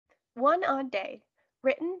One Odd Day,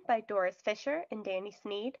 written by Doris Fisher and Danny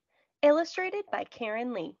Sneed, illustrated by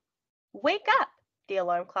Karen Lee. Wake up! The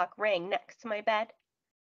alarm clock rang next to my bed.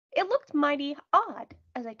 It looked mighty odd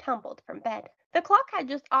as I tumbled from bed. The clock had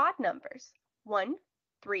just odd numbers, 1,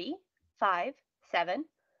 3, 5, 7,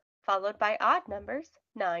 followed by odd numbers,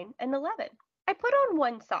 9 and 11. I put on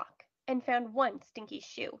one sock and found one stinky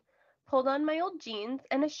shoe, pulled on my old jeans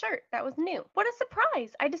and a shirt that was new. What a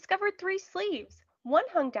surprise! I discovered 3 sleeves. One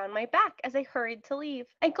hung down my back as I hurried to leave.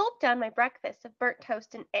 I gulped down my breakfast of burnt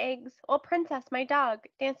toast and eggs, while Princess, my dog,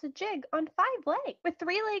 danced a jig on 5 legs. With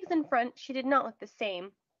 3 legs in front, she did not look the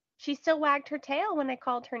same. She still wagged her tail when I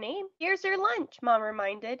called her name. Here's your lunch, Mom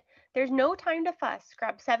reminded. There's no time to fuss.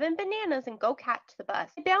 Grab 7 bananas and go catch the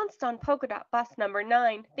bus. I bounced on polka dot bus number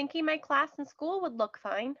 9, thinking my class in school would look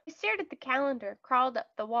fine. I stared at the calendar, crawled up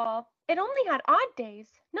the wall. It only had odd days,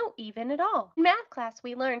 no even at all. In math class,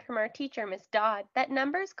 we learned from our teacher, Miss Dodd, that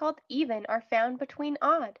numbers called even are found between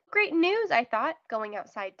odd. Great news, I thought, going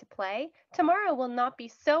outside to play. Tomorrow will not be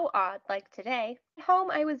so odd like today. At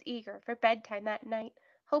home, I was eager for bedtime that night,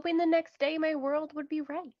 hoping the next day my world would be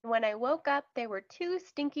right. When I woke up, there were 2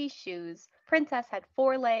 stinky shoes. Princess had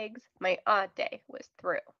 4 legs. My odd day was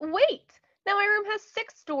through. Wait! Now my room has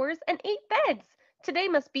 6 doors and 8 beds. Today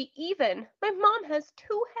must be even. My mom has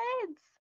 2 heads.